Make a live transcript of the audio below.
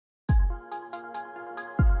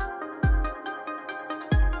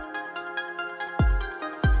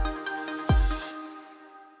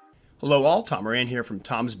Hello all, Tom Moran here from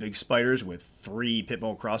Tom's Big Spiders with 3 pit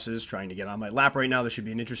bull crosses trying to get on my lap right now. This should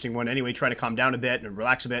be an interesting one. Anyway, trying to calm down a bit and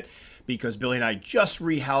relax a bit because Billy and I just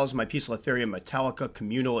rehoused my Poecilotheria metallica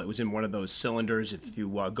Communal. It was in one of those cylinders. If you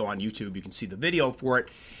go on YouTube, you can see the video for it.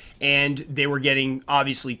 And they were getting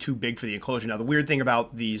obviously too big for the enclosure. Now, the weird thing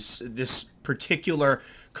about this particular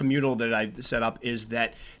Communal that I set up is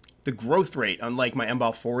that the growth rate, unlike my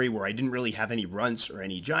Mbalfori, where I didn't really have any runts or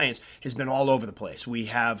any giants, has been all over the place. We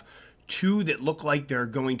have 2 that look like they're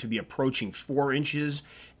going to be approaching 4 inches,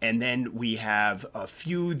 and then we have a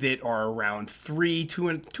few that are around 3, 2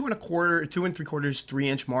 and 2.25, 2 3/4,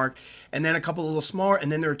 3-inch mark, and then a couple a little smaller,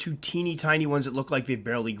 and then there are 2 teeny tiny ones that look like they've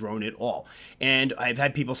barely grown at all. And I've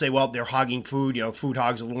had people say, well, they're hogging food, food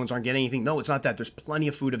hogs, the little ones aren't getting anything. No, it's not that. There's plenty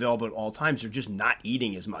of food available at all times. They're just not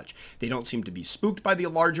eating as much. They don't seem to be spooked by the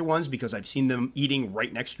larger ones because I've seen them eating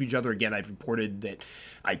right next to each other. Again, I've reported that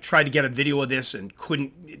I tried to get a video of this and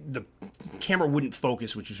the camera wouldn't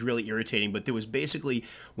focus, which was really irritating, but there was basically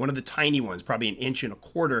one of the tiny ones, probably 1.25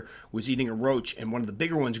 inches, was eating a roach, and one of the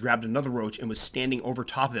bigger ones grabbed another roach and was standing over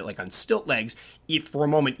top of it, like on stilt legs, for a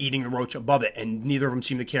moment eating the roach above it, and neither of them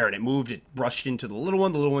seemed to care. And it moved, it brushed into the little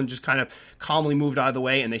one. The little one just kind of calmly moved out of the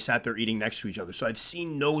way, and they sat there eating next to each other. So I've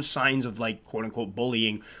seen no signs of, like, quote-unquote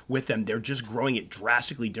bullying with them. They're just growing at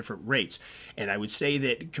drastically different rates. And I would say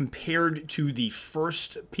that compared to the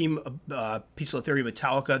first Poecilotheria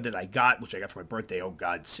metallica that I got, which I got for my birthday, oh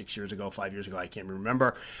God, 6 years ago, 5 years ago, I can't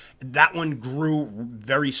remember. That one grew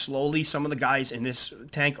very slowly. Some of the guys in this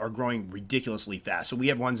tank are growing ridiculously fast. So we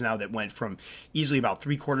have ones now that went from easily about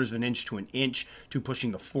 3/4 of an inch to 1 inch to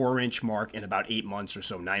pushing the 4-inch mark in about 8 months or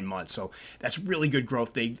so, 9 months. So that's really good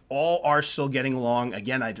growth. They all are still getting along.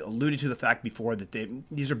 Again, I've alluded to the fact before that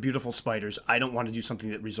these are beautiful spiders. I don't want to do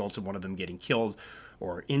something that results in one of them getting killed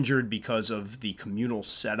or injured because of the communal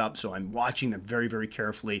setup. So I'm watching them very, very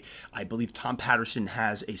carefully. I believe Tom Patterson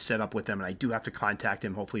has a setup with them, and I do have to contact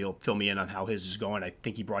him. Hopefully he'll fill me in on how his is going. I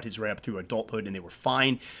think he brought his right up through adulthood, and they were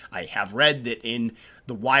fine. I have read that in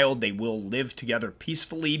the wild they will live together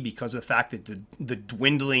peacefully because of the fact that the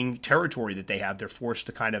dwindling territory that they have, they're forced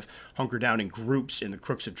to kind of hunker down in groups in the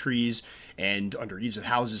crooks of trees and under eaves of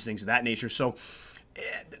houses, things of that nature.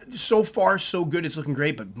 So far, so good. It's looking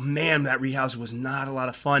great, but man, that rehouse was not a lot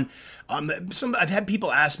of fun. I've had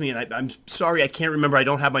people ask me, and I'm sorry, I can't remember. I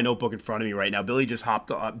don't have my notebook in front of me right now. Billy just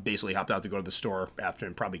basically hopped out to go to the store after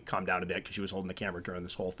and probably calmed down a bit because she was holding the camera during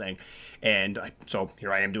this whole thing. And so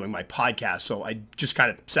here I am doing my podcast. So I just kind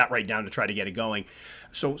of sat right down to try to get it going.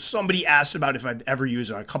 So somebody asked about if I've ever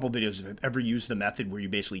used, on a couple videos, if I've ever used the method where you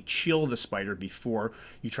basically chill the spider before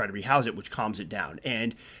you try to rehouse it, which calms it down.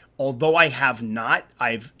 And although I have not,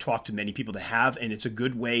 I've talked to many people that have, and it's a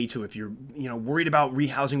good way to, if you're worried about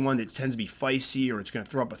rehousing one that tends to be feisty or it's going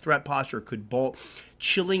to throw up a threat posture or could bolt,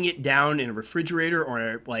 chilling it down in a refrigerator,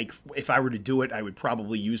 or like if I were to do it, I would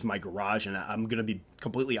probably use my garage. And I'm going to be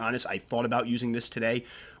completely honest, I thought about using this today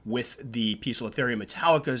with the Poecilotheria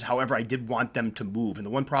metallicas. However, I did want them to move. And the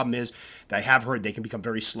one problem is that I have heard they can become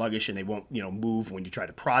very sluggish and they won't, move when you try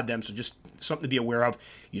to prod them. So just something to be aware of.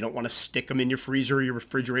 You don't want to stick them in your freezer or your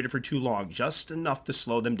refrigerator for too long, just enough to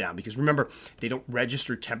slow them down. Because remember, they don't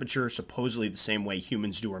register temperature supposedly the same way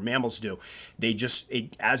humans do or mammals do. They just,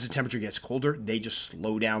 as the temperature gets colder, they just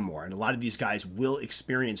slow down more. And a lot of these guys will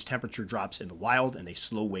experience temperature drops in the wild and they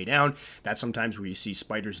slow way down. That's sometimes where you see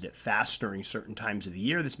spiders that fast during certain times of the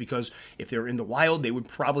year. That's because if they're in the wild, they would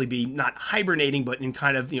probably be not hibernating, but in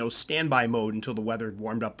kind of, standby mode until the weather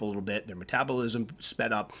warmed up a little bit, their metabolism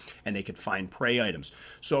sped up, and they could find prey items.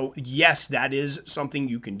 So yes, that is something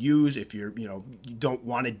you can use if you're, you don't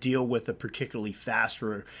want to deal with a particularly fast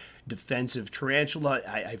or defensive tarantula.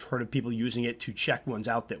 I've heard of people using it to check ones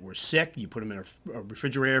out that were sick. You put them in a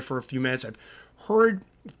refrigerator for a few minutes. I've heard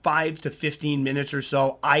 5 to 15 minutes or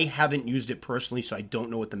so. I haven't used it personally, so I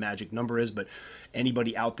don't know what the magic number is, but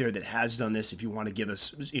anybody out there that has done this, if you want to give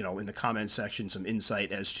us, in the comments section, some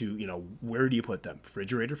insight as to, where do you put them?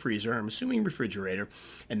 Refrigerator, freezer, I'm assuming refrigerator,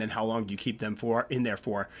 and then how long do you keep them in there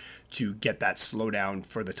for to get that slowdown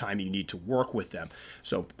for the time you need to work with them?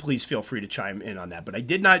 So please feel free to chime in on that. But I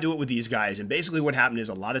did not do it with these guys, and basically what happened is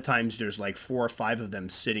a lot of times there's like 4 or 5 of them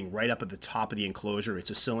sitting right up at the top of the enclosure.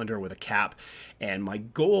 It's a cylinder with a cap, and my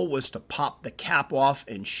goal was to pop the cap off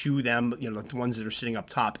and shoo them, the ones that are sitting up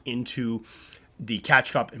top, into the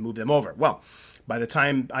catch cup and move them over. Well, by the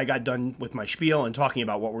time I got done with my spiel and talking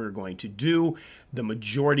about what we were going to do, the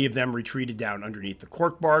majority of them retreated down underneath the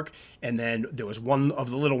cork bark, and then there was one of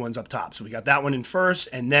the little ones up top. So we got that one in first,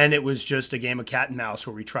 and then it was just a game of cat and mouse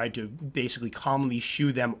where we tried to basically calmly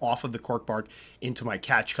shoo them off of the cork bark into my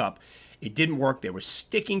catch cup. It didn't work. They were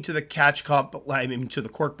sticking to the catch cup, I mean, to the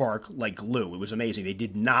cork bark like glue. It was amazing. They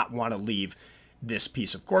did not want to leave this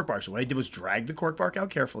piece of cork bark. So what I did was drag the cork bark out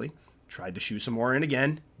carefully, tried to shoo some more in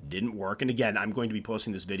again, didn't work. And again, I'm going to be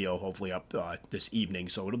posting this video hopefully up this evening,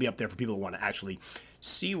 so it'll be up there for people who want to actually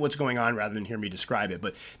see what's going on rather than hear me describe it.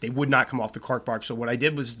 But they would not come off the cork bark. So what I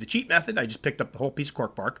did was the cheap method. I just picked up the whole piece of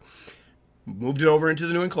cork bark, moved it over into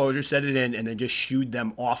the new enclosure, set it in, and then just shooed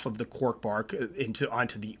them off of the cork bark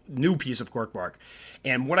onto the new piece of cork bark.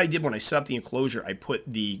 And what I did when I set up the enclosure, I put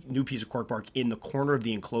the new piece of cork bark in the corner of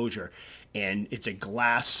the enclosure, and it's a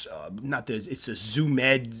glass, it's a Zoom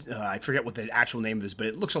Ed, I forget what the actual name of this, but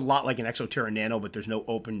it looks a lot like an Exoterra Nano, but there's no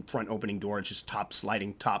front opening door. It's just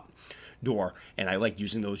sliding top door, and I like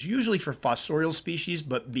using those usually for fossorial species,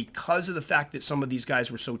 but because of the fact that some of these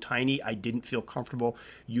guys were so tiny, I didn't feel comfortable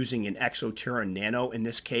using an Exoterra Nano in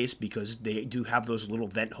this case, because they do have those little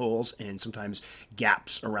vent holes and sometimes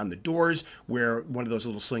gaps around the doors where one of those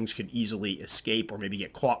little slings could easily escape or maybe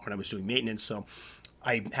get caught when I was doing maintenance. So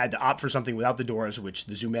I had to opt for something without the doors, which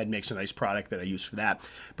the Zoom Ed makes a nice product that I use for that.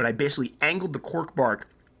 But I basically angled the cork bark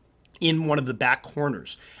in one of the back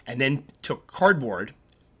corners and then took cardboard,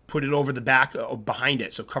 put it over the back behind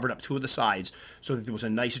it, so covered up two of the sides so that there was a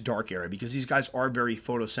nice dark area, because these guys are very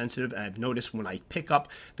photosensitive. And I've noticed when I pick up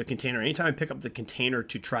the container, anytime I pick up the container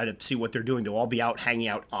to try to see what they're doing, they'll all be out hanging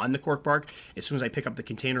out on the cork bark. As soon as I pick up the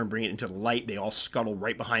container and bring it into the light, they all scuttle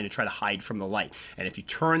right behind and try to hide from the light. And if you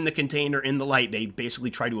turn the container in the light, they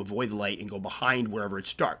basically try to avoid the light and go behind wherever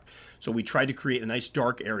it's dark. So we tried to create a nice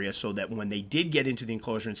dark area so that when they did get into the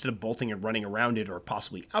enclosure, instead of bolting and running around it or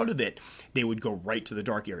possibly out of it, they would go right to the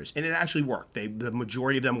dark areas. And it actually worked. The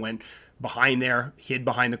majority of them went behind there, hid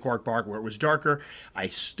behind the cork bark where it was darker. I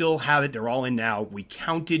still have it. They're all in now. We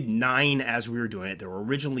counted 9 as we were doing it. There were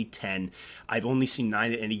originally 10. I've only seen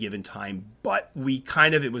 9 at any given time, but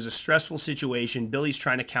it was a stressful situation. Billy's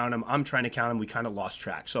trying to count them. I'm trying to count them. We kind of lost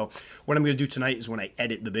track. So what I'm going to do tonight is when I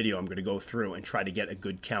edit the video, I'm going to go through and try to get a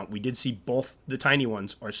good count. We did see both the tiny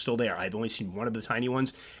ones are still there. I've only seen one of the tiny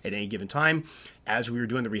ones at any given time. As we were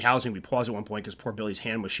doing the rehousing, we paused at one point because poor Billy's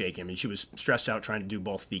hand was shaking. I mean, she was stressed out trying to do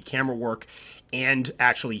both the camera work and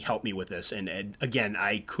actually help me with this. And again,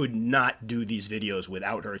 I could not do these videos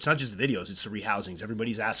without her. It's not just the videos, it's the rehousings.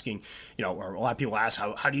 Everybody's asking, or a lot of people ask,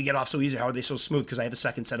 how do you get off so easy? How are they so smooth? Because I have a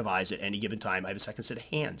second set of eyes at any given time. I have a second set of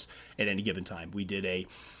hands at any given time. We did an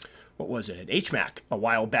HMAC a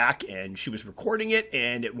while back, and she was recording it,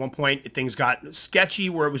 and at one point things got sketchy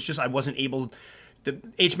where it was just I wasn't able. The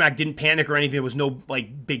HMAC didn't panic or anything. There was no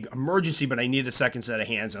big emergency, but I needed a second set of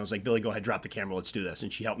hands. And I was like, Billy, go ahead, drop the camera. Let's do this.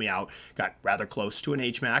 And she helped me out. Got rather close to an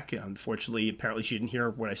HMAC. Unfortunately, apparently she didn't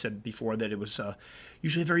hear what I said before, that it was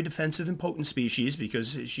usually a very defensive and potent species,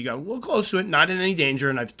 because she got a little close to it, not in any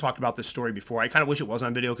danger. And I've talked about this story before. I kind of wish it was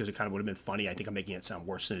on video because it kind of would have been funny. I think I'm making it sound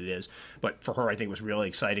worse than it is. But for her, I think it was really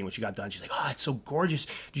exciting when she got done. She's like, oh, it's so gorgeous.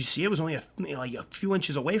 Did you see it was only a few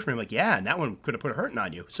inches away from me? I'm like, yeah, and that one could have put a hurting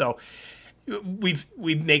on you. So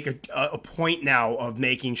we make a point now of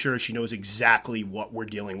making sure she knows exactly what we're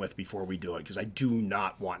dealing with before we do it, because I do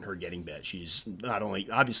not want her getting bit. She's not only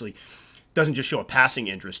obviously doesn't just show a passing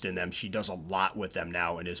interest in them, she does a lot with them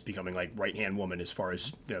now and is becoming like right-hand woman as far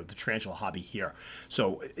as the tarantula hobby here.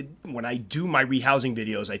 So when I do my rehousing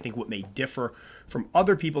videos, I think what may differ from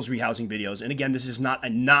other people's rehousing videos, and again, this is not a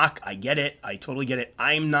knock, I get it, I totally get it,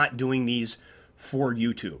 I'm not doing these for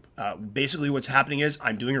YouTube. Basically what's happening is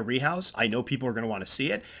I'm doing a rehouse. I know people are going to want to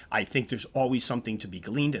see it. I think there's always something to be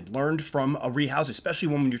gleaned and learned from a rehouse, especially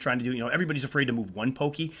when you're trying to do, everybody's afraid to move one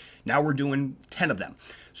pokey. Now we're doing 10 of them.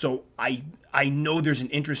 So I know there's an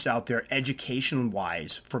interest out there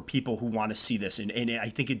education-wise for people who want to see this. And I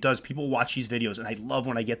think it does. People watch these videos, and I love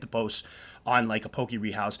when I get the posts on like a pokey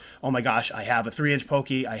rehouse. Oh my gosh, I have a 3-inch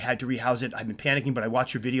pokey. I had to rehouse it. I've been panicking, but I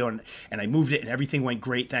watched your video and I moved it and everything went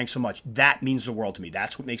great. Thanks so much. That means the world to me.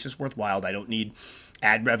 That's what makes this worthwhile. I don't need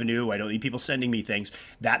ad revenue. I don't need people sending me things.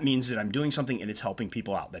 That means that I'm doing something and it's helping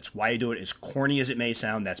people out. That's why I do it. As corny as it may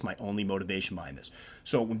sound, that's my only motivation behind this.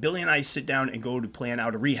 So when Billy and I sit down and go to plan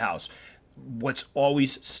out a rehouse, what's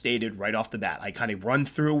always stated right off the bat, I kind of run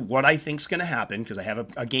through what I think is going to happen because I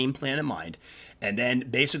have a game plan in mind. And then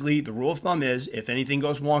basically the rule of thumb is if anything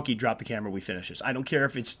goes wonky, drop the camera, we finish this. I don't care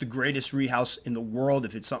if it's the greatest rehouse in the world,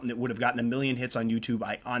 if it's something that would have gotten 1 million hits on YouTube.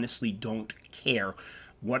 I honestly don't care.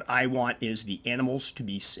 What I want is the animals to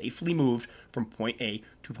be safely moved from point A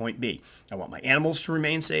to point B. I want my animals to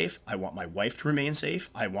remain safe. I want my wife to remain safe.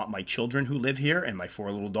 I want my children who live here and my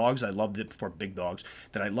 4 little dogs. I love the 4 big dogs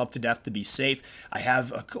that I love to death to be safe. I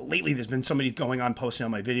have, lately there's been somebody going on posting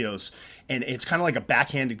on my videos, and it's kind of like a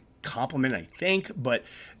backhanded compliment, I think, but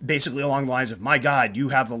basically along the lines of, my God, you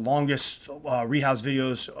have the longest Rehouse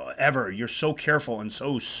videos ever. You're so careful and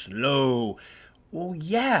so slow. Well,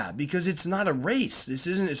 yeah, because it's not a race. This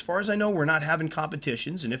isn't, as far as I know, we're not having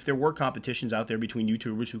competitions. And if there were competitions out there between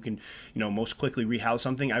YouTubers who can, most quickly rehouse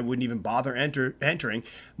something, I wouldn't even bother entering.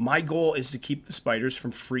 My goal is to keep the spiders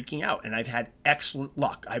from freaking out. And I've had excellent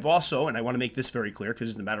luck. I've also, and I want to make this very clear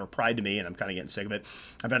because it's a matter of pride to me and I'm kind of getting sick of it,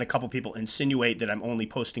 I've had a couple people insinuate that I'm only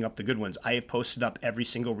posting up the good ones. I have posted up every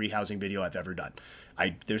single rehousing video I've ever done.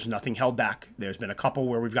 There's nothing held back. There's been a couple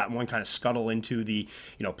where we've gotten one kind of scuttle into the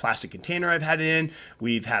plastic container I've had it in.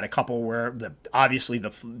 We've had a couple where obviously the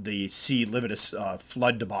C. lividus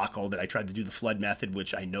flood debacle that I tried to do the flood method,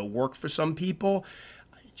 which I know worked for some people.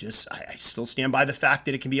 I still stand by the fact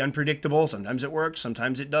that it can be unpredictable. Sometimes it works,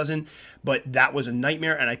 sometimes it doesn't. But that was a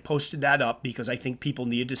nightmare, and I posted that up because I think people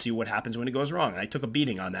needed to see what happens when it goes wrong. And I took a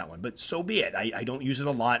beating on that one, but so be it. I don't use it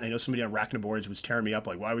a lot. I know somebody on Racking the Boards was tearing me up,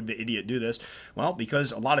 like, why would the idiot do this? Well,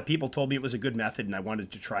 because a lot of people told me it was a good method, and I wanted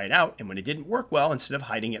to try it out. And when it didn't work well, instead of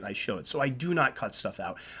hiding it, I show it. So I do not cut stuff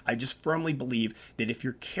out. I just firmly believe that if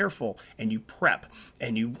you're careful and you prep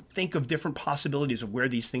and you think of different possibilities of where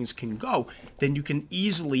these things can go, then you can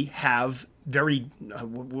easily have very,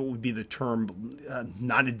 what would be the term,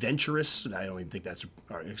 not adventurous, I don't even think that's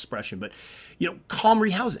an expression, but, calm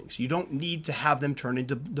rehousings. You don't need to have them turn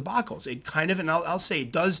into debacles. It kind of, and I'll say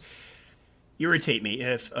it does irritate me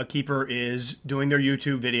if a keeper is doing their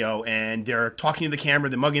YouTube video and they're talking to the camera,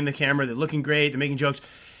 they're mugging the camera, they're looking great, they're making jokes,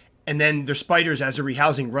 and then their spiders, as they're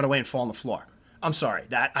rehousing, run away and fall on the floor. I'm sorry,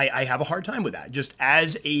 that I have a hard time with that. Just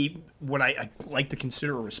as what I like to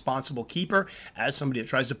consider a responsible keeper, as somebody that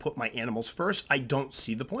tries to put my animals first, I don't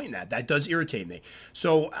see the point in that. That does irritate me.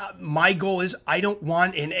 So my goal is I don't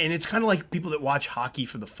want, and it's kind of like people that watch hockey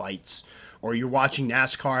for the fights, or you're watching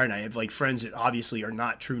NASCAR, and I have like friends that obviously are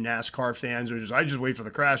not true NASCAR fans, or I just wait for the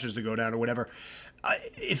crashes to go down or whatever.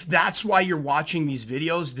 If that's why you're watching these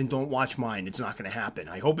videos, then don't watch mine. It's not going to happen.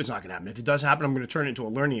 I hope it's not going to happen. If it does happen, I'm going to turn it into a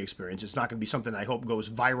learning experience. It's not going to be something I hope goes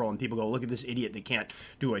viral and people go, look at this idiot that can't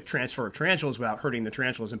do a transfer of tarantulas without hurting the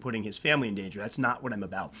tarantulas and putting his family in danger. That's not what I'm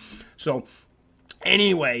about. So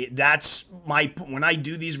anyway, that's when I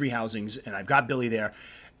do these rehousings, and I've got Billy there,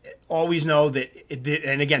 always know that,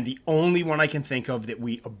 and again, the only one I can think of that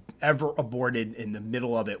we ever aborted in the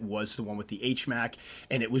middle of it was the one with the HMAC,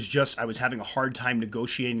 and it was just, I was having a hard time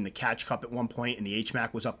negotiating the catch cup at one point, and the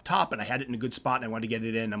HMAC was up top, and I had it in a good spot, and I wanted to get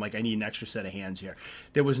it in. I'm like, I need an extra set of hands here.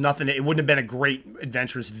 There was nothing, it wouldn't have been a great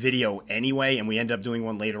adventurous video anyway, and we ended up doing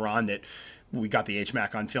one later on that we got the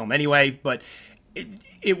HMAC on film anyway, but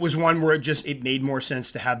it was one where it made more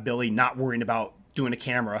sense to have Billy not worrying about doing a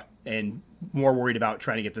camera and more worried about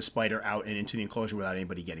trying to get the spider out and into the enclosure without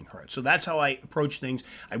anybody getting hurt. So that's how I approach things.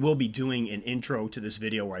 I will be doing an intro to this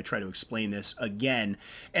video where I try to explain this again.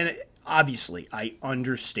 And obviously, I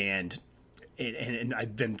understand, and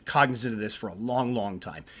I've been cognizant of this for a long, long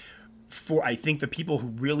time. I think the people who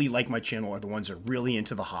really like my channel are the ones that are really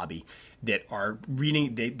into the hobby, that are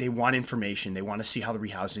reading, they want information, they want to see how the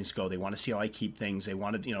rehousings go, they want to see how I keep things, they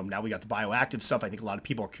want to, now we got the bioactive stuff. I think a lot of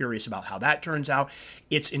people are curious about how that turns out.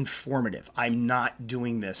 It's informative. I'm not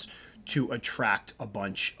doing this to attract a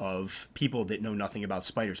bunch of people that know nothing about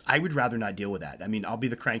spiders. I would rather not deal with that. I mean, I'll be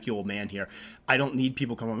the cranky old man here. I don't need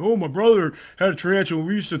people coming, oh, my brother had a tarantula,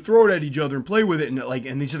 we used to throw it at each other and play with it,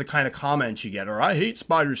 and these are the kind of comments you get, or I hate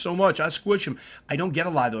spiders so much, I squish them. I don't get a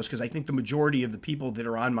lot of those because I think the majority of the people that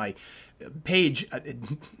are on my page,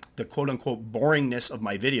 the quote-unquote boringness of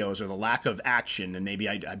my videos, or the lack of action, and maybe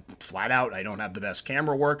I flat out, I don't have the best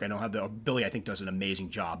camera work, I don't have Billy I think does an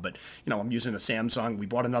amazing job, but I'm using a Samsung. We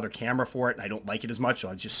bought another camera for it, and I don't like it as much, so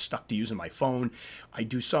I'm just stuck to using my phone. I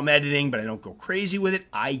do some editing, but I don't go crazy with it.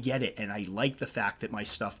 I get it, and I like the fact that my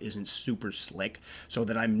stuff isn't super slick, so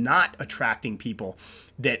that I'm not attracting people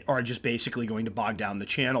that are just basically going to bog down the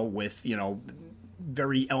channel with,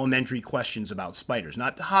 very elementary questions about spiders,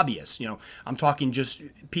 not the hobbyists. I'm talking just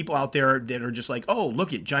people out there that are just like, oh,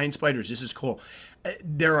 look at giant spiders, this is cool.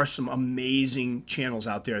 There are some amazing channels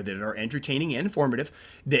out there that are entertaining and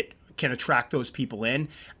informative that can attract those people in,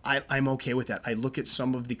 I'm okay with that. I look at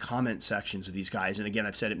some of the comment sections of these guys, and again,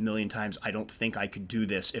 I've said it a million times, I don't think I could do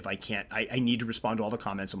this if I can't. I need to respond to all the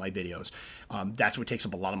comments on my videos. That's what takes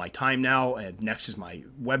up a lot of my time now. And next is my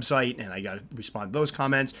website, and I got to respond to those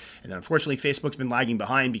comments. And then unfortunately, Facebook's been lagging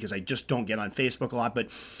behind because I just don't get on Facebook a lot. But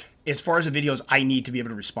as far as the videos, I need to be able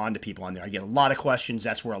to respond to people on there. I get a lot of questions.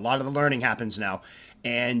 That's where a lot of the learning happens now.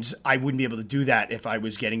 And I wouldn't be able to do that if I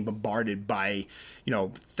was getting bombarded by,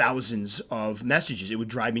 thousands of messages. It would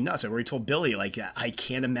drive me nuts. I already told Billy, like, I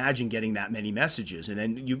can't imagine getting that many messages. And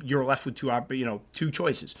then you're left with two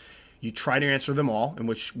choices. You try to answer them all, and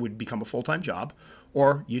which would become a full-time job,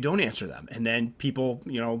 or you don't answer them. And then people,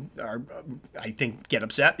 I think, get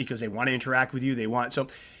upset because they want to interact with you. So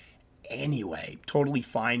anyway, totally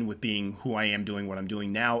fine with being who I am, doing what I'm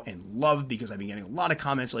doing now, and love, because I've been getting a lot of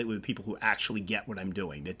comments lately with people who actually get what I'm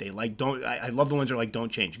doing, that they like, I love the ones that are like,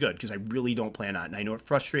 don't change. Good, because I really don't plan on it. And I know it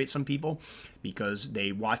frustrates some people because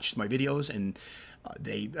they watched my videos and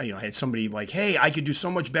I had somebody like, hey, I could do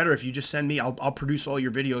so much better if you just send me, I'll produce all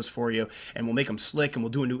your videos for you, and we'll make them slick, and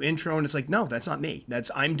we'll do a new intro. And it's like, no, that's not me.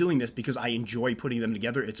 I'm doing this because I enjoy putting them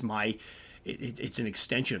together. It's an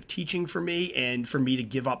extension of teaching for me, and for me to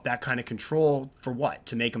give up that kind of control for what?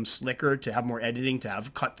 To make them slicker, to have more editing, to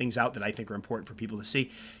have cut things out that I think are important for people to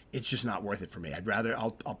see. It's just not worth it for me.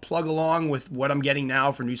 I'll plug along with what I'm getting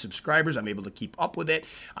now for new subscribers. I'm able to keep up with it.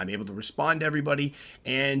 I'm able to respond to everybody,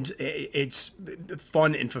 and it's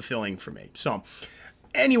fun and fulfilling for me. So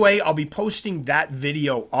anyway, I'll be posting that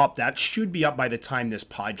video up. That should be up by the time this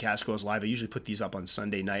podcast goes live. I usually put these up on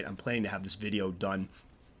Sunday night. I'm planning to have this video done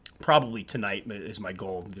probably tonight is my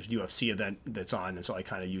goal. There's a UFC event that's on, and so I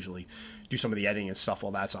kind of usually do some of the editing and stuff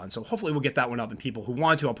while that's on. So hopefully we'll get that one up, and people who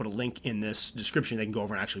want to, I'll put a link in this description. They can go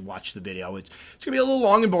over and actually watch the video. It's going to be a little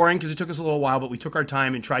long and boring because it took us a little while, but we took our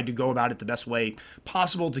time and tried to go about it the best way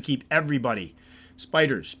possible to keep everybody,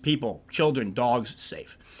 spiders, people, children, dogs,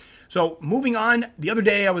 safe. So moving on, the other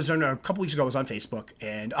day a couple weeks ago, I was on Facebook,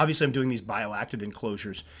 and obviously I'm doing these bioactive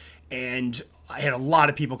enclosures, and I had a lot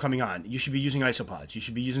of people coming on. You should be using isopods. You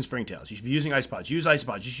should be using springtails. You should be using isopods. Use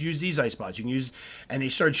isopods. You should use these isopods. You can use, and they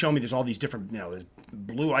started showing me there's all these different, there's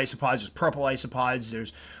blue isopods, there's purple isopods,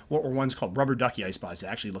 there's what were ones called rubber ducky isopods that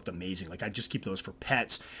actually looked amazing. Like I just keep those for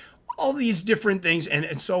pets. All these different things,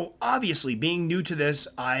 and so obviously being new to this,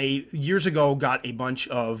 I years ago got a bunch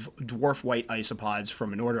of dwarf white isopods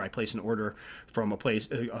from an order. I placed an order from a place,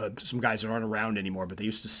 some guys that aren't around anymore, but they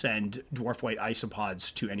used to send dwarf white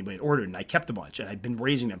isopods to anybody that ordered, and I kept a bunch, and I'd been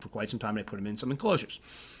raising them for quite some time, and I put them in some enclosures.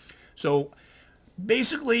 So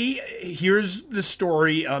basically, here's the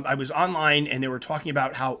story. I was online, and they were talking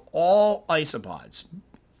about how all isopods,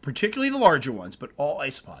 particularly the larger ones, but all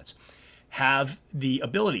isopods, have the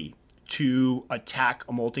ability to attack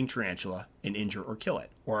a molting tarantula and injure or kill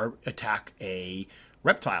it, or attack a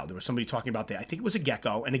reptile. There was somebody talking about that. I think it was a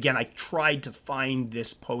gecko. And again, I tried to find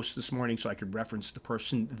this post this morning so I could reference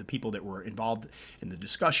the people that were involved in the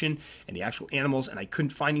discussion and the actual animals, and I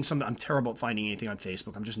couldn't find something. I'm terrible at finding anything on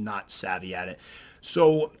Facebook. I'm just not savvy at it.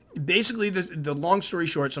 So basically, the long story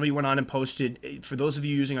short, somebody went on and posted, for those of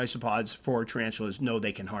you using isopods for tarantulas, no,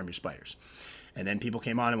 they can harm your spiders. And then people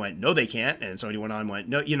came on and went, no, they can't. And somebody went on and went,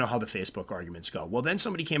 no, you know how the Facebook arguments go. Well, then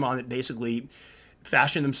somebody came on that basically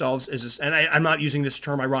fashioned themselves as this, and I'm not using this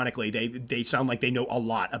term ironically. They sound like they know a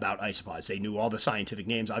lot about isopods. They knew all the scientific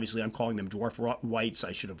names. Obviously, I'm calling them dwarf whites.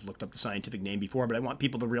 I should have looked up the scientific name before, but I want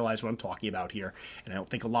people to realize what I'm talking about here. And I don't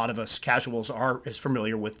think a lot of us casuals are as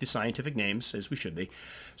familiar with the scientific names as we should be.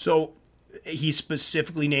 So he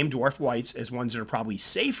specifically named dwarf whites as ones that are probably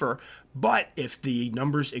safer, but if the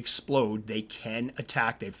numbers explode, they can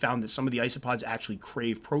attack. They've found that some of the isopods actually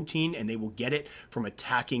crave protein, and they will get it from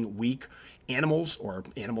attacking weak animals or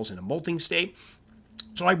animals in a molting state.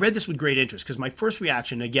 So I read this with great interest because my first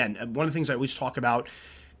reaction, again, one of the things I always talk about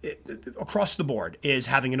across the board is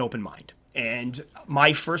having an open mind. And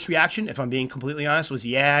my first reaction, if I'm being completely honest, was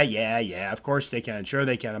yeah, of course they can. Sure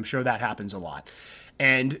they can. I'm sure that happens a lot.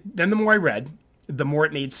 And then the more I read, the more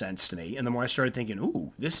it made sense to me. And the more I started thinking,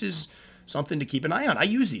 ooh, this is something to keep an eye on. I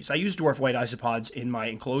use these. I use dwarf white isopods in my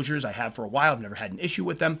enclosures. I have for a while. I've never had an issue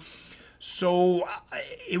with them. So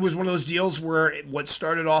it was one of those deals where what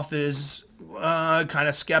started off as kind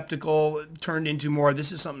of skeptical turned into more,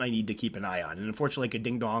 this is something I need to keep an eye on. And unfortunately, like a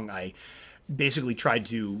ding-dong, I basically tried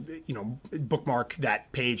to, bookmark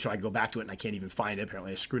that page so I could go back to it, and I can't even find it.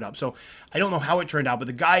 Apparently I screwed up. So I don't know how it turned out, but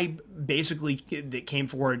the guy basically that came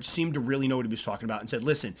forward seemed to really know what he was talking about and said,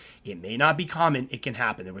 listen, it may not be common. It can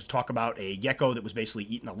happen. There was talk about a gecko that was basically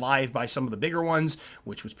eaten alive by some of the bigger ones,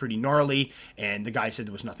 which was pretty gnarly. And the guy said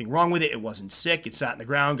there was nothing wrong with it. It wasn't sick. It sat in the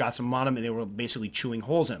ground, got some on him, and they were basically chewing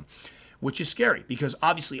holes in him, which is scary because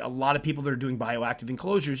obviously a lot of people that are doing bioactive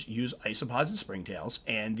enclosures use isopods and springtails.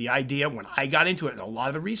 And the idea, when I got into it and a lot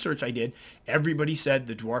of the research I did, everybody said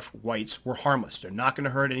the dwarf whites were harmless. They're not going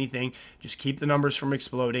to hurt anything. Just keep the numbers from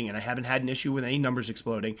exploding. And I haven't had an issue with any numbers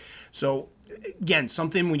exploding. So again,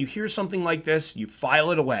 when you hear something like this, you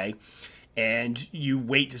file it away. And you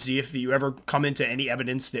wait to see if you ever come into any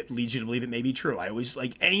evidence that leads you to believe it may be true. I always,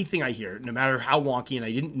 like anything I hear, no matter how wonky, and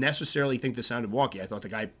I didn't necessarily think this sounded wonky. I thought the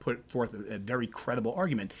guy put forth a very credible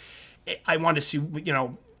argument. I wanted to see,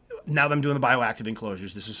 now that I'm doing the bioactive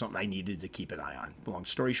enclosures, this is something I needed to keep an eye on. Long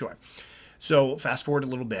story short. So fast forward a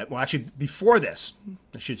little bit. Well, actually, before this,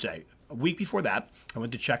 I should say, a week before that, I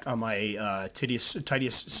went to check on my Titius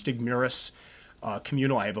stigmurus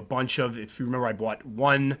communal. I have a bunch of, if you remember, I bought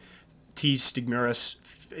one T.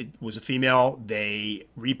 stigmurus. It was a female. They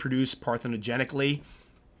reproduce parthenogenically.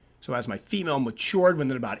 So as my female matured,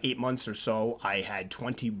 within about 8 months or so, I had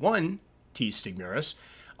 21 T. stigmurus,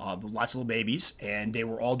 lots of little babies, and they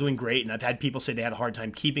were all doing great. And I've had people say they had a hard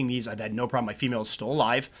time keeping these. I've had no problem. My female is still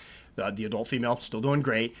alive. The adult female still doing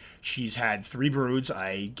great. She's had 3 broods.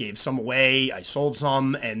 I gave some away. I sold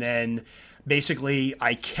some, and then basically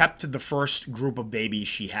I kept the first group of babies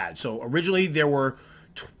she had. So originally there were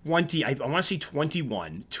 20, I want to say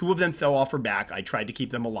 21. 2 of them fell off her back. I tried to keep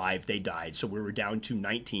them alive. They died. So we were down to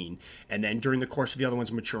 19. And then during the course of the other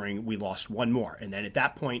ones maturing, we lost 1 more. And then at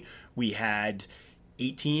that point, we had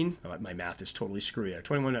 18. Oh, my math is totally screwy there.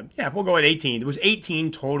 21. Yeah, we'll go at 18. There was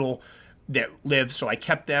 18 total that lived. So I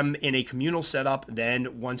kept them in a communal setup.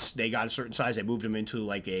 Then once they got a certain size, I moved them into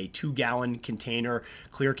like a 2-gallon container,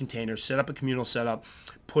 clear container, set up a communal setup,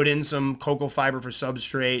 put in some cocoa fiber for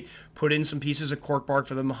substrate, put in some pieces of cork bark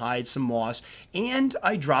for them to hide, some moss, and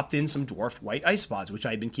I dropped in some dwarf white isopods, which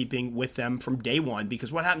I've been keeping with them from day one,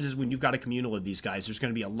 because what happens is when you've got a communal of these guys, there's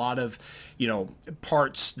going to be a lot of,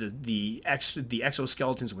 parts, the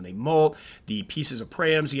exoskeletons when they molt, the pieces of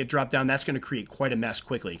preyums that get dropped down. That's going to create quite a mess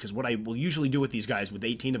quickly, because what I will usually do with these guys, with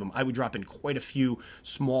 18 of them, I would drop in quite a few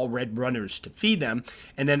small red runners to feed them,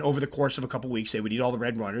 and then over the course of a couple weeks, they would eat all the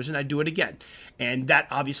red runners, and I'd do it again. And that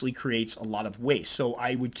obviously creates a lot of waste. So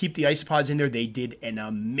I would keep the isopods in there. They did an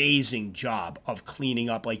amazing job of cleaning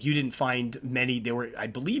up. Like, you didn't find many. I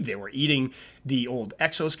believe they were eating the old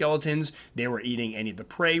exoskeletons. They were eating any of the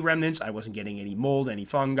prey remnants. I wasn't getting any mold, any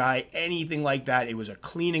fungi, anything like that. It was a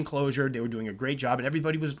clean enclosure. They were doing a great job, and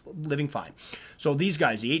everybody was living fine. So these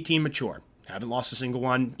guys, the 18 mature, haven't lost a single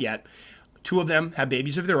one yet. 2 of them have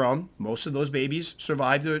babies of their own. Most of those babies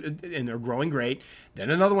survived, and they're growing great. Then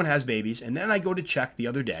another one has babies, and then I go to check the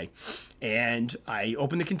other day, and I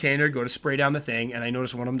open the container, go to spray down the thing, and I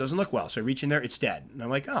notice one of them doesn't look well. So I reach in there, it's dead. And I'm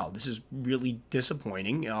like, oh, this is really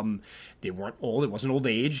disappointing. They weren't old. It wasn't old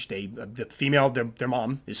age. The female, their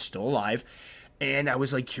mom, is still alive. And I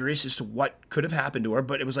was like curious as to what could have happened to her,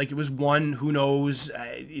 but it was like, it was one, who knows,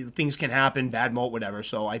 things can happen, bad molt, whatever.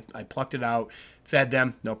 So I plucked it out, fed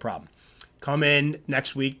them, no problem. Come in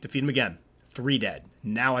next week to feed them again. 3 dead.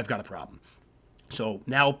 Now I've got a problem. So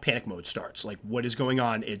now panic mode starts. Like, what is going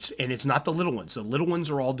on? It's not the little ones. The little ones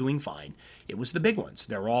are all doing fine. It was the big ones.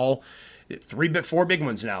 They're all 4 big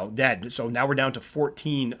ones now dead. So now we're down to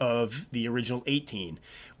 14 of the original 18,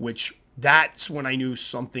 which that's when I knew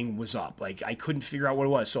something was up. Like, I couldn't figure out what it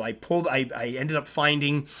was. So I ended up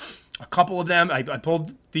finding a couple of them. I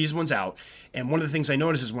pulled these ones out, and one of the things I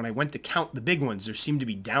noticed is when I went to count the big ones, there seemed to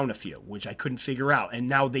be down a few, which I couldn't figure out. And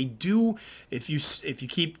now they do, if you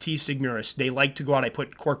keep T. stigmurus, they like to go out. I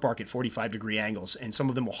put cork bark at 45-degree angles, and some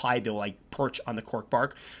of them will hide. They'll like perch on the cork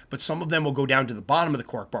bark, but some of them will go down to the bottom of the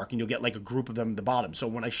cork bark, and you'll get like a group of them at the bottom. So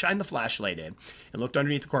when I shined the flashlight in and looked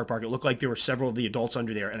underneath the cork bark, it looked like there were several of the adults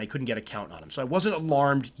under there, and I couldn't get a count on them. So I wasn't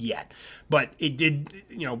alarmed yet, but it did,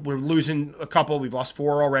 we're losing a couple. We've lost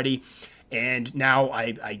 4 already. And now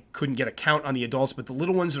I couldn't get a count on the adults, but the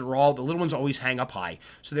little ones always hang up high.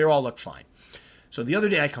 So they all look fine. So the other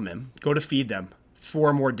day I come in, go to feed them,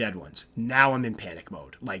 4 more dead ones. Now I'm in panic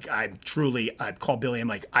mode. Like, I call Billy. I'm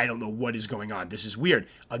like, I don't know what is going on. This is weird.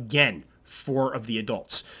 Again, 4 of the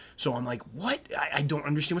adults. So I'm like, what? I don't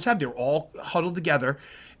understand what's happening. They're all huddled together.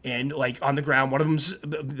 And like on the ground,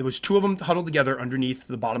 there was 2 of them huddled together underneath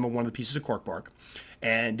the bottom of one of the pieces of cork bark.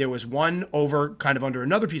 And there was one over kind of under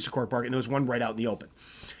another piece of cork bark, and there was one right out in the open.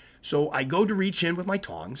 So I go to reach in with my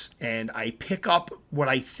tongs and I pick up what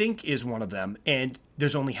I think is one of them, and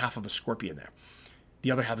there's only half of a scorpion there.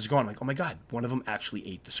 The other half is gone. I'm like, oh my God, one of them actually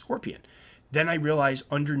ate the scorpion. Then I realize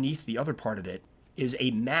underneath the other part of it is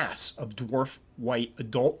a mass of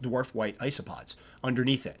adult dwarf white isopods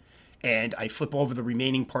underneath it. And I flip over the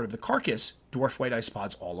remaining part of the carcass, dwarf white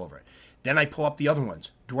isopods all over it. Then I pull up the other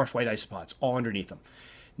ones, dwarf white isopods all underneath them.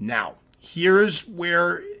 Now, here's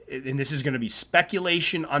where, and this is going to be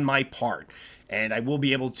speculation on my part, and I will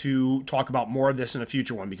be able to talk about more of this in a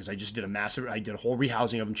future one because I just did I did a whole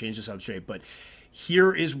rehousing of them, changed the substrate. But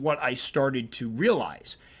here is what I started to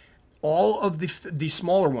realize. All of the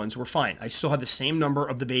smaller ones were fine. I still had the same number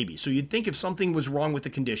of the babies. So you'd think if something was wrong with the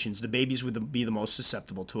conditions, the babies would be the most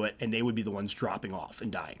susceptible to it, and they would be the ones dropping off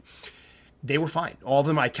and dying. They were fine. All of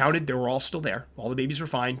them I counted, they were all still there. All the babies were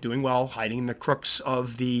fine, doing well, hiding in the crooks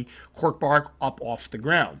of the cork bark up off the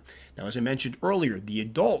ground. Now, as I mentioned earlier, the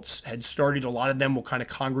adults had started, a lot of them will kind of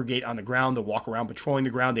congregate on the ground. They'll walk around patrolling the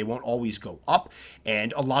ground. They won't always go up.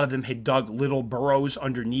 And a lot of them had dug little burrows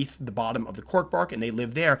underneath the bottom of the cork bark, and they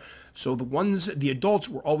lived there. So the adults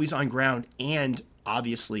were always on ground and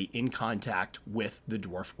obviously in contact with the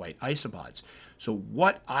dwarf white isopods. So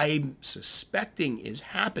what I'm suspecting is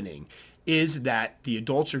happening is that the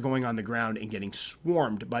adults are going on the ground and getting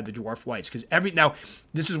swarmed by the dwarf whites. Because now,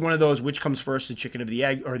 this is one of those which comes first, the chicken or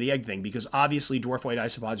the egg thing, because obviously dwarf white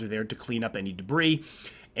isopods are there to clean up any debris.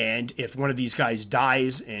 And if one of these guys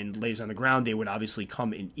dies and lays on the ground, they would obviously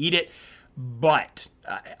come and eat it. But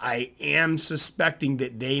I am suspecting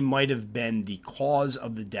that they might have been the cause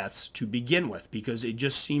of the deaths to begin with, because it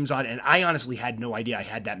just seems odd. And I honestly had no idea I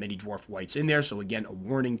had that many dwarf whites in there. So again, a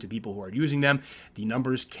warning to people who are using them. The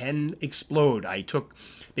numbers can explode.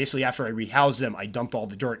 Basically after I rehoused them, I dumped all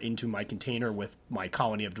the dirt into my container with my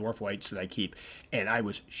colony of dwarf whites that I keep. And I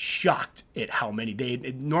was shocked at how many.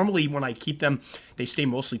 Normally when I keep them, they stay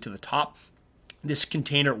mostly to the top. This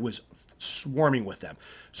container was swarming with them.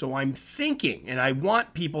 So I'm thinking, and I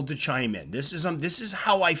want people to chime in. This is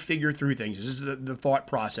how I figure through things. This is the thought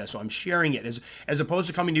process. So I'm sharing it as opposed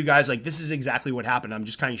to coming to you guys like this is exactly what happened. I'm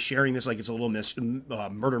just kind of sharing this like it's a little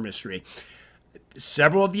murder mystery.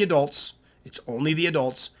 Several of the adults, it's only the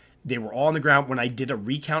adults, they were all on the ground. When I did a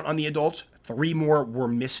recount on the adults, 3 more were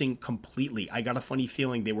missing completely. I got a funny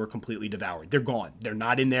feeling they were completely devoured. They're gone. They're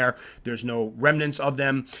not in there. There's no remnants of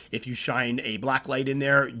them. If you shine a black light in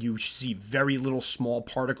there, you see very little small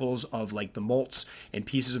particles of like the molts and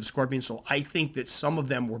pieces of scorpion. So I think that some of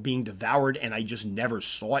them were being devoured and I just never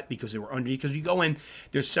saw it because they were underneath. Because you go in,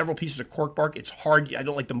 there's several pieces of cork bark. It's hard. I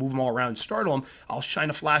don't like to move them all around and startle them. I'll shine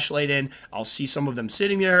a flashlight in. I'll see some of them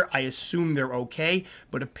sitting there. I assume they're okay.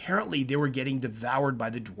 But apparently they were getting devoured by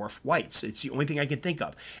the dwarf whites. It's the only thing I could think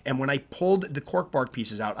of. And when I pulled the cork bark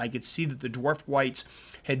pieces out, I could see that the dwarf whites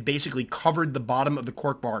had basically covered the bottom of the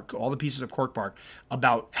cork bark, all the pieces of cork bark,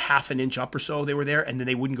 about half an inch up or so they were there, and then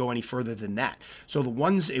they wouldn't go any further than that. So the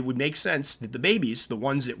ones, it would make sense that the babies, the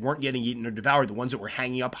ones that weren't getting eaten or devoured, the ones that were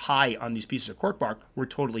hanging up high on these pieces of cork bark were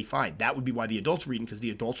totally fine. That would be why the adults were eaten, because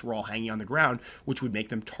the adults were all hanging on the ground, which would make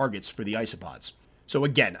them targets for the isopods. So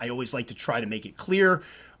again, I always like to try to make it clear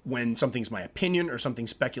when something's my opinion or something's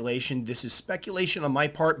speculation. This is speculation on my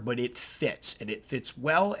part, but it fits, and it fits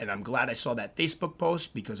well, and I'm glad I saw that Facebook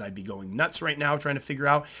post because I'd be going nuts right now trying to figure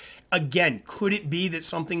out, again, could it be that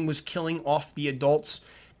something was killing off the adults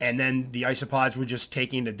and then the isopods were just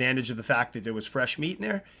taking advantage of the fact that there was fresh meat in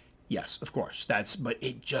there? Yes, of course. But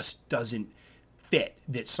it just doesn't fit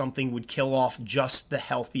that something would kill off just the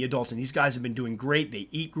healthy adults. And these guys have been doing great. They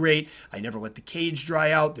eat great. I never let the cage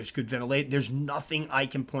dry out. There's good ventilation. There's nothing I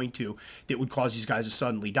can point to that would cause these guys to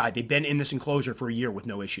suddenly die. They've been in this enclosure for a year with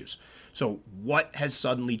no issues. So what has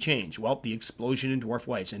suddenly changed? Well, the explosion in dwarf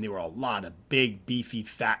whites, and there were a lot of big, beefy,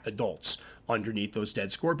 fat adults underneath those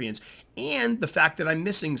dead scorpions. And the fact that I'm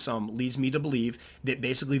missing some leads me to believe that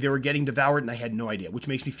basically they were getting devoured and I had no idea, which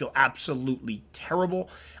makes me feel absolutely terrible.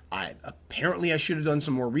 Apparently I should have done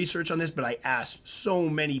some more research on this, but I asked so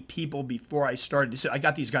many people before I started this. I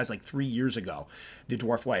got these guys like 3 years ago, the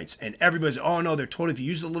dwarf whites, and everybody's, oh no, they're totally, if you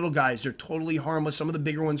use the little guys, they're totally harmless. Some of the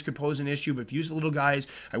bigger ones could pose an issue, but if you use the little guys,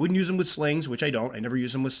 I wouldn't use them with slings, which I don't. I never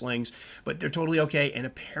use them with slings, but they're totally okay, and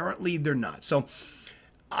apparently they're not. So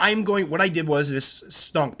what I did was, this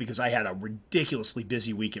stunk because I had a ridiculously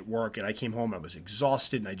busy week at work and I came home, I was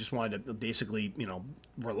exhausted and I just wanted to basically,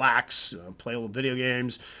 relax, play a little video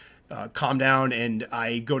games, calm down, and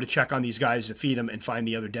I go to check on these guys to feed them and find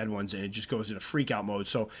the other dead ones, and it just goes into freak out mode.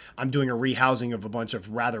 So I'm doing a rehousing of a bunch of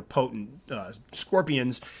rather potent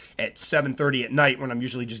scorpions at 7:30 at night, when I'm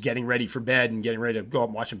usually just getting ready for bed and getting ready to go up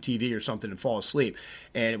and watch some TV or something and fall asleep.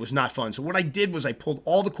 And it was not fun. So what I did was I pulled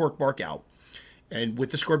all the cork bark out, and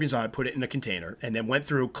with the scorpions on it, put it in a container, and then went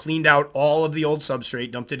through, cleaned out all of the old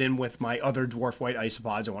substrate, dumped it in with my other dwarf white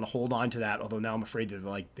isopods. I want to hold on to that, although now I'm afraid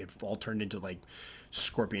that they've all turned into like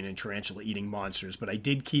scorpion and tarantula eating monsters. But I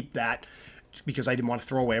did keep that because I didn't want to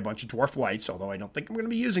throw away a bunch of dwarf whites, although I don't think I'm going to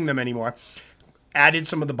be using them anymore. Added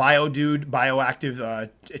some of the bioactive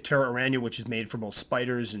Terra Aranya, which is made for both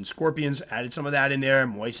spiders and scorpions. Added some of that in there,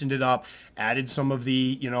 moistened it up. Added some of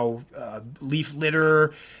the, leaf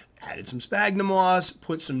litter. Added some sphagnum moss,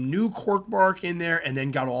 put some new cork bark in there, and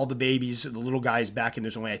then got all the babies, the little guys, back in.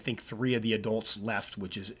 There's only, I think, 3 of the adults left,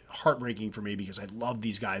 which is heartbreaking for me because I love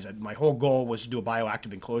these guys. My whole goal was to do a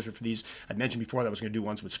bioactive enclosure for these. I mentioned before that I was going to do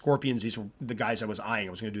ones with scorpions. These were the guys I was eyeing.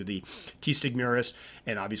 I was going to do the T. stigmaris,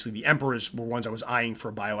 and obviously the emperors were ones I was eyeing for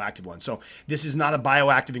a bioactive one. So this is not a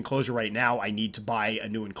bioactive enclosure right now. I need to buy a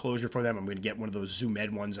new enclosure for them. I'm going to get one of those Zoo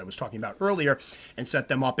Med ones I was talking about earlier and set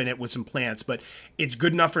them up in it with some plants. But it's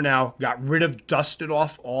good enough for now. Got rid of, dusted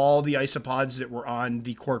off all the isopods that were on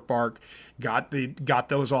the cork bark, got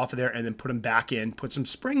those off of there, and then put them back in. Put some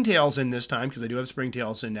springtails in this time because I do have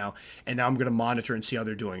springtails in now, and now I'm going to monitor and see how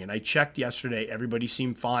they're doing. And I checked yesterday; everybody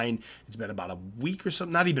seemed fine. It's been about a week or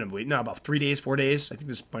something, not even a week, no, about 3 days, 4 days. I think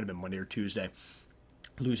this might have been Monday or Tuesday.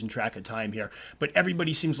 Losing track of time here, but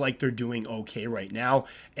everybody seems like they're doing okay right now,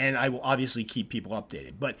 and I will obviously keep people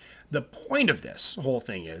updated. But the point of this whole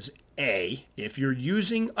thing is, if you're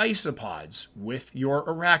using isopods with your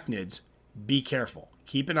arachnids, be careful.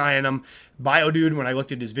 Keep an eye on them. BioDude, when I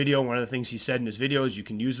looked at his video, one of the things he said in his video is you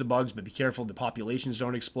can use the bugs, but be careful the populations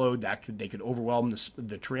don't explode. They could overwhelm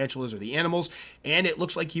the tarantulas or the animals, and it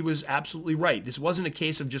looks like he was absolutely right. This wasn't a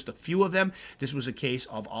case of just a few of them. This was a case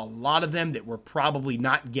of a lot of them that were probably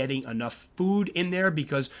not getting enough food in there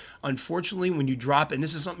because, unfortunately, when you drop, and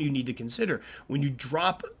this is something you need to consider, when you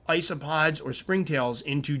drop isopods or springtails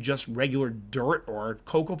into just regular dirt or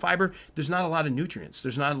cocoa fiber, there's not a lot of nutrients.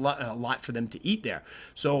 There's not a lot for them to eat there.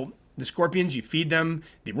 So the scorpions, you feed them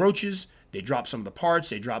the roaches, they drop some of the parts,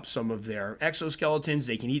 they drop some of their exoskeletons,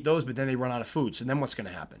 they can eat those, but then they run out of food. So then what's going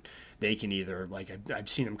to happen? They can either, like I've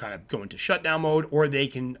seen them kind of go into shutdown mode, or they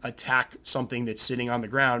can attack something that's sitting on the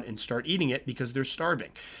ground and start eating it because they're starving.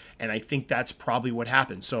 And I think that's probably what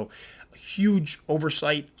happened. So a huge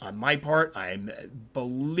oversight on my part.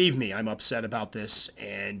 Believe me, I'm upset about this.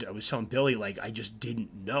 And I was telling Billy, like, I just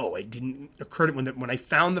didn't know. It didn't occur to me when I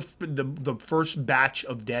found the first batch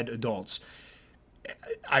of dead adults,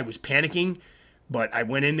 I was panicking. But I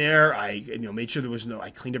went in there, I made sure there was I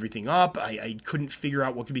cleaned everything up. I couldn't figure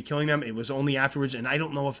out what could be killing them. It was only afterwards, and I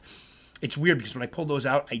don't know if, it's weird because when I pulled those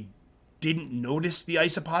out, I didn't notice the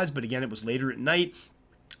isopods, but again, it was later at night.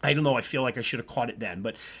 I don't know, I feel like I should have caught it then,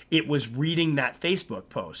 but it was reading that Facebook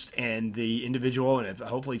post, and the individual, and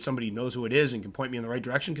hopefully somebody knows who it is and can point me in the right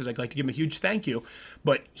direction, because I'd like to give him a huge thank you.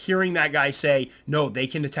 But hearing that guy say, no, they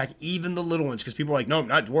can attack even the little ones, because people are like, no,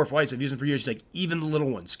 not dwarf whites, I've used them for years. He's like, even the little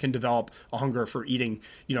ones can develop a hunger for eating.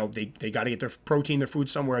 They got to get their protein, their food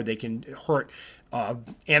somewhere. They can hurt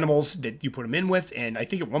animals that you put them in with. And I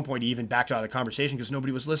think at one point he even backed out of the conversation because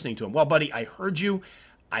nobody was listening to him. Well, buddy, I heard you.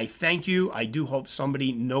 I thank you. I do hope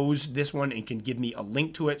somebody knows this one and can give me a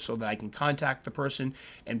link to it so that I can contact the person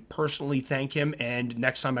and personally thank him. And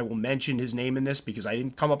next time I will mention his name in this because I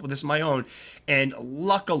didn't come up with this on my own. And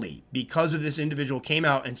luckily, because of this individual came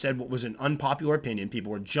out and said what was an unpopular opinion,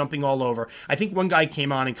 people were jumping all over. I think one guy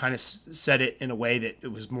came on and kind of said it in a way that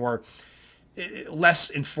it was less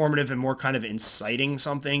informative and more kind of inciting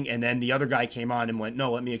something. And then the other guy came on and went,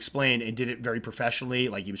 no, let me explain, and did it very professionally,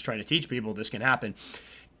 like he was trying to teach people this can happen.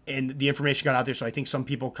 And the information got out there, so I think some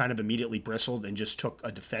people kind of immediately bristled and just took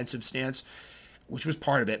a defensive stance, which was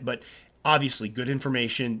part of it. But obviously, good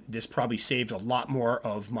information. This probably saved a lot more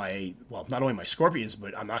of my, well, not only my scorpions,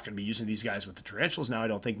 but I'm not going to be using these guys with the tarantulas now, I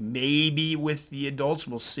don't think. Maybe with the adults,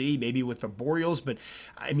 we'll see. Maybe with the boreals. But,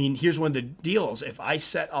 I mean, here's one of the deals. If I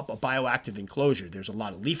set up a bioactive enclosure, there's a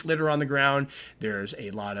lot of leaf litter on the ground. There's a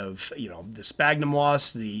lot of, the sphagnum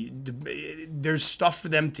moss. There's stuff for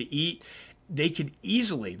them to eat.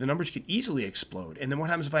 The numbers could easily explode. And then what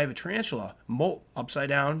happens if I have a tarantula molt upside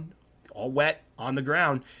down, all wet, on the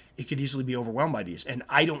ground, it could easily be overwhelmed by these. And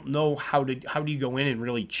I don't know how do you go in and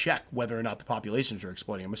really check whether or not the populations are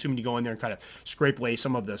exploding. I'm assuming you go in there and kind of scrape away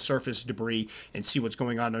some of the surface debris and see what's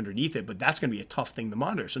going on underneath it, but that's going to be a tough thing to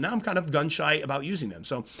monitor. So now I'm kind of gun shy about using them.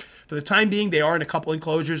 So for the time being, they are in a couple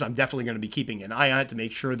enclosures. I'm definitely going to be keeping an eye on it to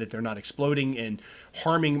make sure that they're not exploding and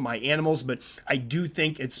harming my animals. But I do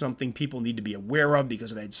think it's something people need to be aware of,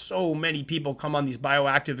 because I've had so many people come on these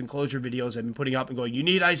bioactive enclosure videos I've been putting up and going, you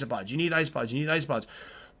need isopods, you need isopods, you need isopods.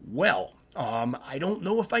 Well, I don't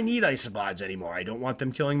know if I need isopods anymore. I don't want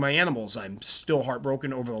them killing my animals. I'm still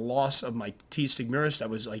heartbroken over the loss of my T. stigmaris. That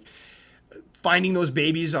was like, finding those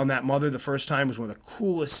babies on that mother the first time was one of the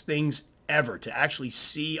coolest things ever. To actually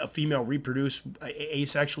see a female reproduce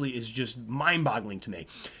asexually is just mind-boggling to me.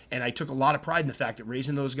 And I took a lot of pride in the fact that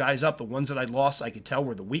raising those guys up, the ones that I lost, I could tell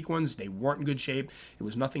were the weak ones. They weren't in good shape. It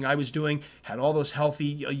was nothing I was doing. Had all those healthy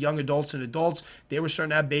young adults and adults. They were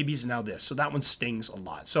starting to have babies, and now this. So that one stings a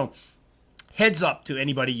lot. So heads up to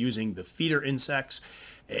anybody using the feeder insects.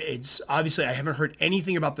 It's obviously, I haven't heard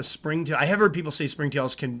anything about the springtail. I have heard people say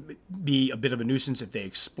springtails can be a bit of a nuisance if they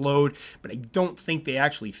explode, but I don't think they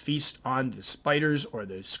actually feast on the spiders or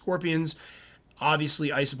the scorpions. Obviously,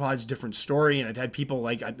 isopods, different story, and I've had people,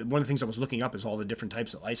 like, one of the things I was looking up is all the different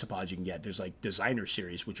types of isopods you can get. There's, like, designer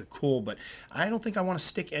series, which are cool, but I don't think I want to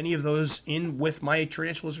stick any of those in with my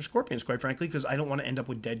tarantulas or scorpions, quite frankly, because I don't want to end up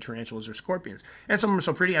with dead tarantulas or scorpions. And some of them are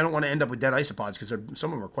so pretty, I don't want to end up with dead isopods, because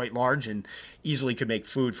some of them are quite large and easily could make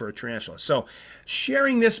food for a tarantula. So,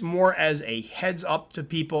 sharing this more as a heads up to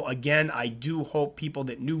people. Again, I do hope people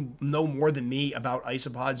that know more than me about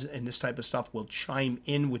isopods and this type of stuff will chime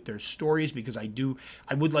in with their stories, because I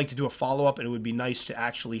would like to do a follow-up, and it would be nice to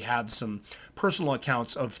actually have some personal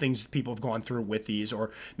accounts of things that people have gone through with these,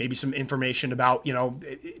 or maybe some information about,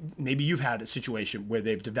 maybe you've had a situation where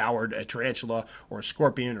they've devoured a tarantula or a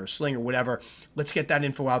scorpion or a sling or whatever. Let's get that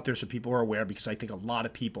info out there so people are aware, because I think a lot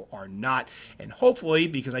of people are not. And hopefully,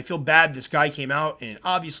 because I feel bad, this guy came out and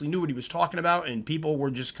obviously knew what he was talking about, and people were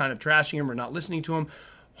just kind of trashing him or not listening to him.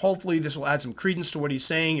 Hopefully this will add some credence to what he's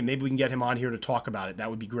saying, and maybe we can get him on here to talk about it. That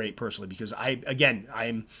would be great, personally, because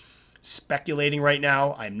I'm speculating right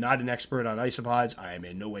now. I'm not an expert on isopods. I am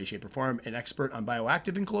in no way, shape, or form an expert on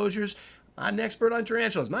bioactive enclosures. Not an expert on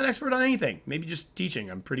tarantulas. Not an expert on anything. Maybe just teaching.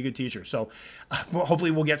 I'm a pretty good teacher. So hopefully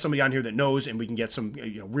we'll get somebody on here that knows, and we can get some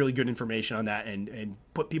really good information on that, and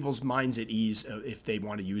put people's minds at ease if they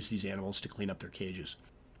want to use these animals to clean up their cages.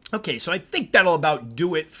 Okay, so I think that'll about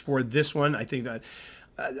do it for this one. I think that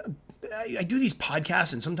I do these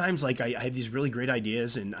podcasts, and sometimes, like, I have these really great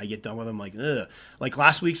ideas, and I get done with them like, ugh. Like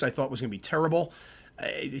last week's, I thought was going to be terrible.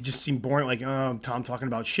 It just seemed boring, like, oh, Tom talking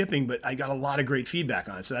about shipping, but I got a lot of great feedback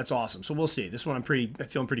on it, so that's awesome. So we'll see. This one I'm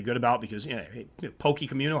feeling pretty good about, because, pokey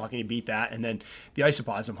Communal, how can you beat that? And then the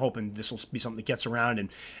isopods, I'm hoping this will be something that gets around. And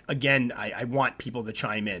again, I want people to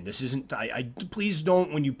chime in. This isn't, please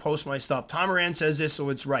don't, when you post my stuff, Tom Moran says this, so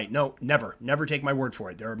it's right. No, never take my word for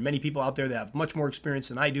it. There are many people out there that have much more experience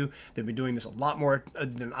than I do. They've been doing this a lot more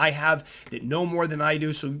than I have, that know more than I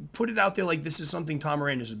do. So put it out there like this is something Tom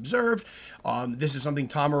Moran has observed. This is something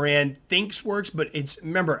Tom Moran thinks works, but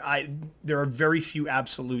remember, there are very few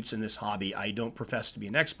absolutes in this hobby. I don't profess to be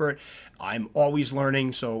an expert. I'm always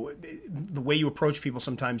learning, so the way you approach people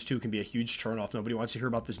sometimes too can be a huge turnoff. Nobody wants to hear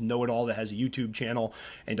about this know-it-all that has a YouTube channel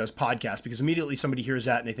and does podcasts, because immediately somebody hears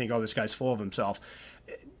that and they think, oh, this guy's full of himself.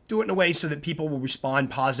 Do it in a way so that people will respond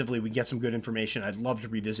positively. We get some good information. I'd love to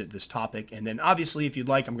revisit this topic. And then obviously, if you'd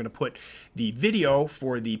like, I'm going to put the video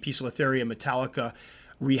for the Poecilotheria metallica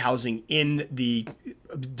rehousing in the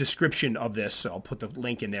description of this. So I'll put the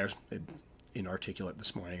link in there. Inarticulate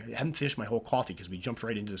this morning. I haven't finished my whole coffee because we jumped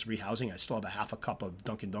right into this rehousing. I still have a half a cup of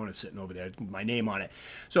Dunkin' Donuts sitting over there with my name on it.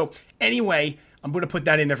 So anyway, I'm going to put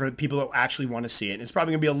that in there for people that actually want to see it. It's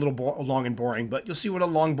probably going to be a little long and boring, but you'll see what a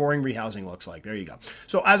long, boring rehousing looks like. There you go.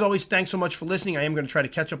 So as always, thanks so much for listening. I am going to try to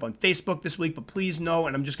catch up on Facebook this week, but please know,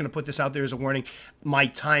 and I'm just going to put this out there as a warning, my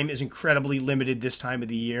time is incredibly limited this time of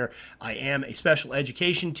the year. I am a special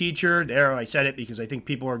education teacher. There, I said it because I think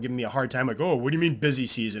people are giving me a hard time, like, oh, what do you mean busy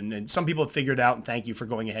season? And some people have figured it out, and thank you for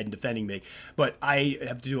going ahead and defending me. But I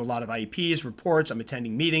have to do a lot of IEPs, reports. I'm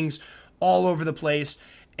attending meetings all over the place.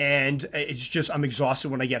 And it's just, I'm exhausted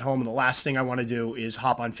when I get home, and the last thing I want to do is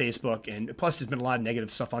hop on Facebook. And plus, there's been a lot of negative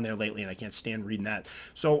stuff on there lately, and I can't stand reading that.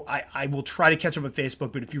 So I will try to catch up on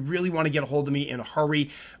Facebook, but if you really want to get a hold of me in a hurry,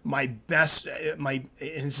 my best, and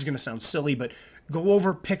this is going to sound silly, but go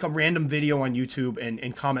over, pick a random video on YouTube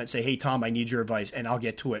and comment, say, hey, Tom, I need your advice, and I'll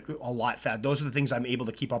get to it a lot fast. Those are the things I'm able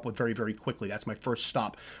to keep up with very, very quickly. That's my first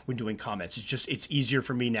stop when doing comments. It's easier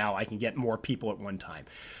for me now. I can get more people at one time.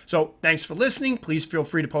 So thanks for listening. Please feel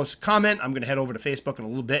free to post a comment. I'm going to head over to Facebook in a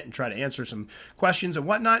little bit and try to answer some questions and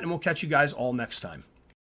whatnot, and we'll catch you guys all next time.